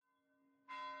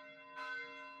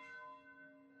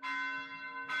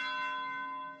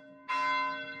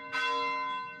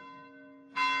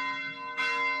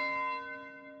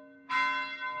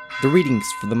The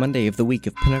readings for the Monday of the week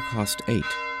of Pentecost 8,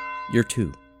 Year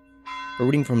 2. A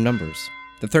reading from Numbers,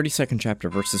 the 32nd chapter,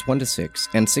 verses 1 to 6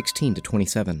 and 16 to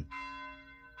 27.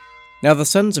 Now the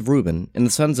sons of Reuben and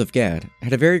the sons of Gad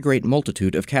had a very great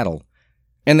multitude of cattle,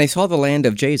 and they saw the land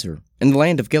of Jazer and the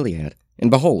land of Gilead,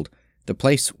 and behold, the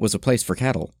place was a place for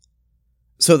cattle.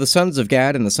 So the sons of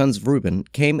Gad and the sons of Reuben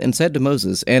came and said to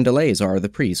Moses and Eleazar the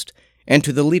priest, and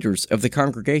to the leaders of the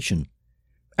congregation,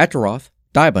 Ataroth,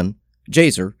 Dibon,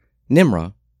 Jazer,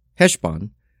 Nimrah,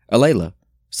 Heshbon, Elalah,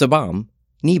 Sabam,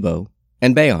 Nebo,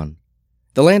 and Baon.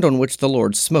 The land on which the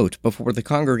Lord smote before the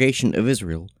congregation of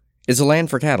Israel is a land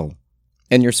for cattle,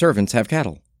 and your servants have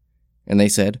cattle. And they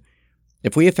said,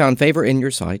 If we have found favor in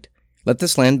your sight, let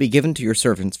this land be given to your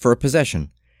servants for a possession.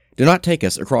 Do not take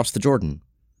us across the Jordan.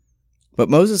 But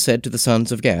Moses said to the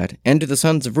sons of Gad and to the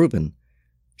sons of Reuben,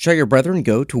 Shall your brethren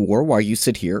go to war while you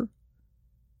sit here?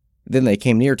 Then they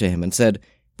came near to him and said,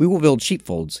 We will build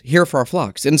sheepfolds here for our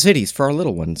flocks, and cities for our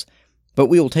little ones. But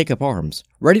we will take up arms,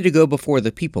 ready to go before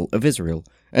the people of Israel,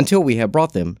 until we have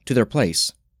brought them to their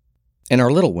place. And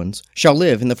our little ones shall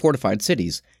live in the fortified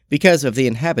cities, because of the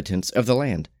inhabitants of the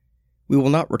land. We will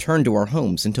not return to our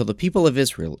homes until the people of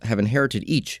Israel have inherited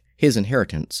each his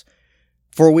inheritance.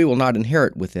 For we will not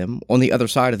inherit with them on the other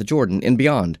side of the Jordan and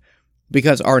beyond,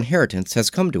 because our inheritance has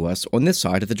come to us on this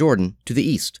side of the Jordan to the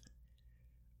east.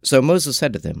 So Moses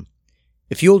said to them,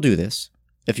 If you will do this,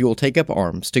 if you will take up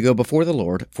arms to go before the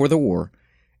Lord for the war,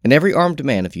 and every armed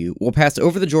man of you will pass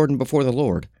over the Jordan before the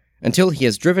Lord, until he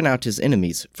has driven out his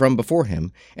enemies from before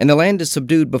him, and the land is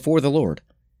subdued before the Lord,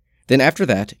 then after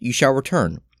that you shall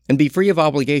return, and be free of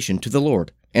obligation to the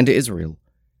Lord and to Israel.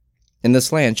 And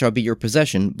this land shall be your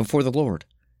possession before the Lord.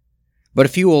 But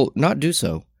if you will not do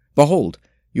so, behold,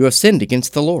 you have sinned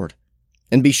against the Lord,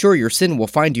 and be sure your sin will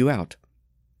find you out.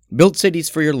 Build cities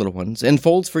for your little ones, and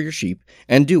folds for your sheep,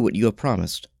 and do what you have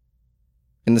promised.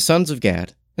 And the sons of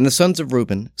Gad and the sons of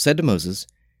Reuben said to Moses,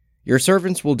 Your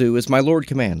servants will do as my Lord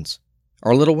commands.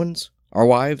 Our little ones, our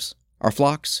wives, our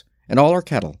flocks, and all our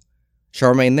cattle shall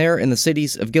remain there in the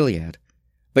cities of Gilead.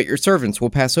 But your servants will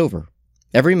pass over,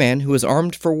 every man who is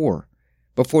armed for war,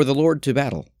 before the Lord to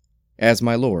battle, as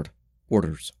my Lord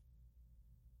orders.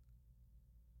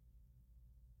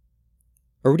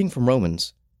 A reading from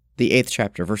Romans, the 8th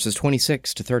chapter, verses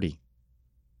 26 to 30.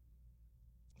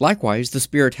 Likewise, the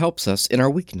Spirit helps us in our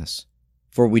weakness,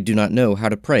 for we do not know how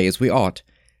to pray as we ought,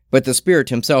 but the Spirit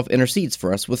himself intercedes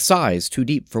for us with sighs too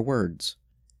deep for words.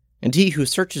 And he who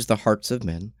searches the hearts of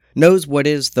men knows what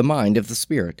is the mind of the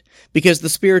Spirit, because the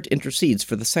Spirit intercedes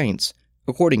for the saints,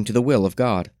 according to the will of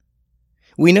God.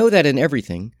 We know that in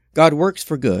everything God works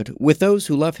for good with those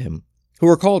who love him, who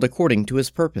are called according to his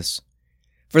purpose.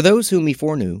 For those whom he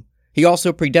foreknew, he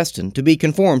also predestined to be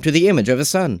conformed to the image of his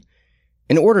Son,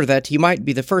 in order that he might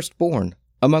be the firstborn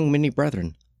among many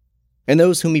brethren. And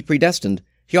those whom he predestined,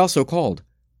 he also called.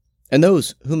 And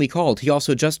those whom he called, he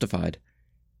also justified.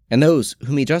 And those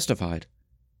whom he justified,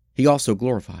 he also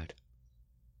glorified.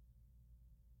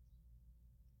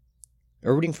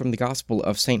 A reading from the Gospel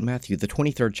of St. Matthew, the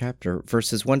 23rd chapter,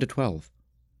 verses 1 to 12.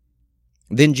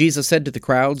 Then Jesus said to the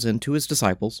crowds and to his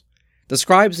disciples, The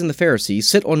scribes and the Pharisees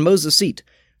sit on Moses' seat,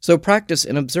 so practice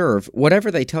and observe whatever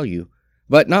they tell you,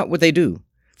 but not what they do,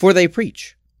 for they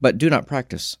preach, but do not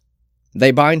practice.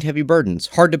 They bind heavy burdens,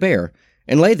 hard to bear,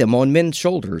 and lay them on men's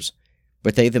shoulders,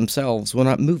 but they themselves will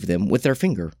not move them with their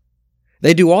finger.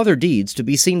 They do all their deeds to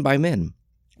be seen by men,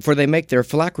 for they make their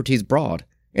phylacteries broad,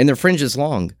 and their fringes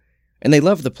long, and they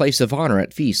love the place of honor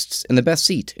at feasts, and the best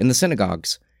seat in the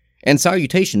synagogues, and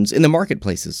salutations in the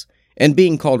marketplaces, and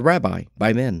being called Rabbi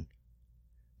by men.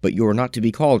 But you are not to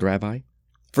be called Rabbi,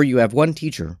 for you have one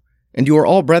teacher, and you are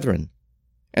all brethren.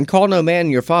 And call no man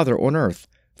your father on earth,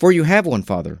 for you have one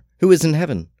Father, who is in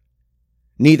heaven.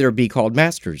 Neither be called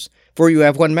masters, for you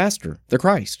have one Master, the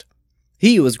Christ.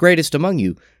 He who is greatest among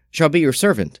you shall be your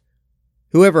servant.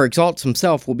 Whoever exalts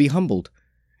himself will be humbled,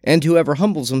 and whoever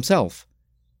humbles himself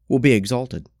will be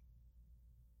exalted.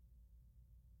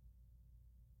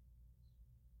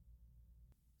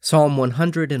 Psalm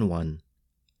 101.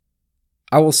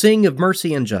 I will sing of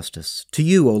mercy and justice. To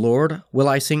you, O Lord, will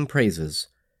I sing praises.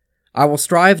 I will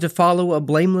strive to follow a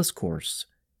blameless course.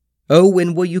 Oh,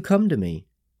 when will you come to me?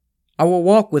 I will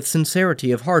walk with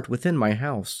sincerity of heart within my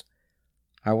house.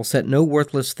 I will set no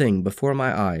worthless thing before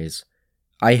my eyes.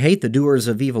 I hate the doers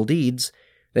of evil deeds.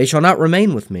 They shall not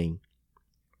remain with me.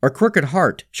 A crooked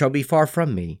heart shall be far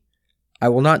from me. I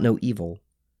will not know evil.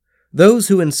 Those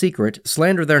who in secret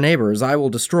slander their neighbors I will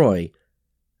destroy.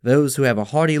 Those who have a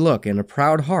haughty look and a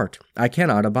proud heart I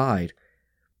cannot abide.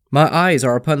 My eyes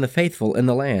are upon the faithful in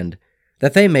the land,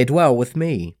 that they may dwell with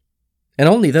me. and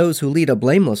only those who lead a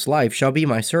blameless life shall be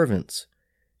my servants.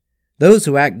 Those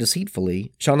who act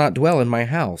deceitfully shall not dwell in my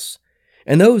house,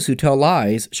 and those who tell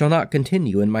lies shall not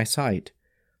continue in my sight.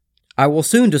 I will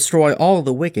soon destroy all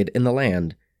the wicked in the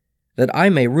land, that I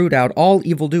may root out all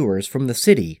evildoers from the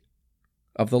city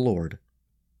of the Lord.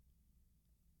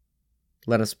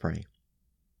 Let us pray.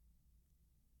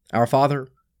 Our Father,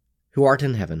 who art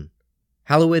in heaven,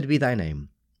 hallowed be thy name.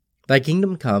 Thy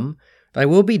kingdom come, thy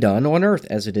will be done on earth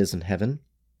as it is in heaven.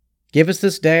 Give us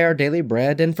this day our daily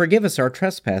bread, and forgive us our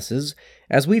trespasses,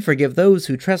 as we forgive those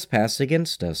who trespass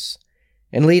against us.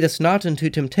 And lead us not into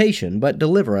temptation, but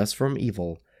deliver us from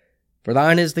evil. For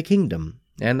thine is the kingdom,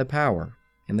 and the power,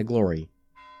 and the glory,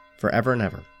 forever and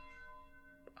ever.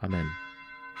 Amen.